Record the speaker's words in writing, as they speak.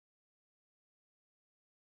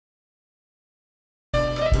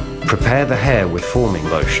Prepare the hair with forming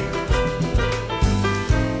lotion.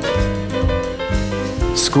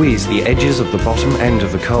 Squeeze the edges of the bottom end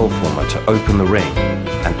of the curl former to open the ring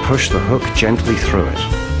and push the hook gently through it.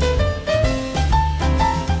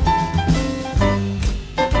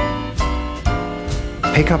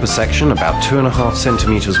 Pick up a section about 2.5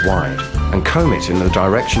 centimeters wide and comb it in the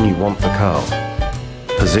direction you want the curl.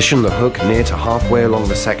 Position the hook near to halfway along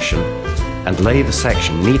the section and lay the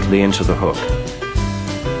section neatly into the hook.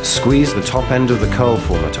 Squeeze the top end of the curl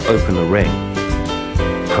former to open the ring.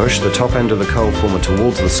 Push the top end of the curl former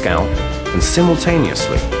towards the scalp and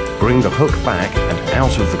simultaneously bring the hook back and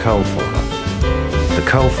out of the curl former. The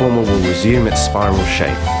curl former will resume its spiral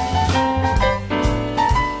shape.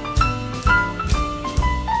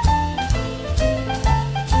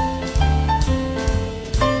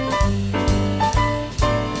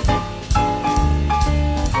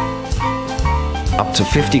 Up to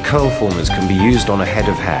 50 curl formers can be used on a head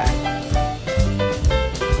of hair.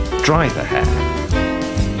 Dry the hair.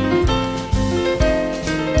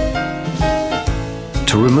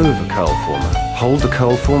 To remove a curl former, hold the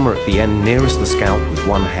curl former at the end nearest the scalp with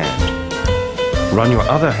one hand. Run your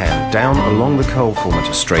other hand down along the curl former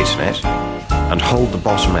to straighten it and hold the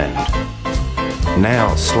bottom end.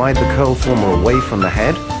 Now slide the curl former away from the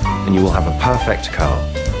head and you will have a perfect curl.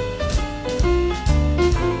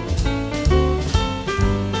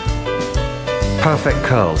 Perfect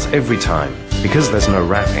curls every time because there's no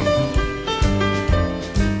wrapping.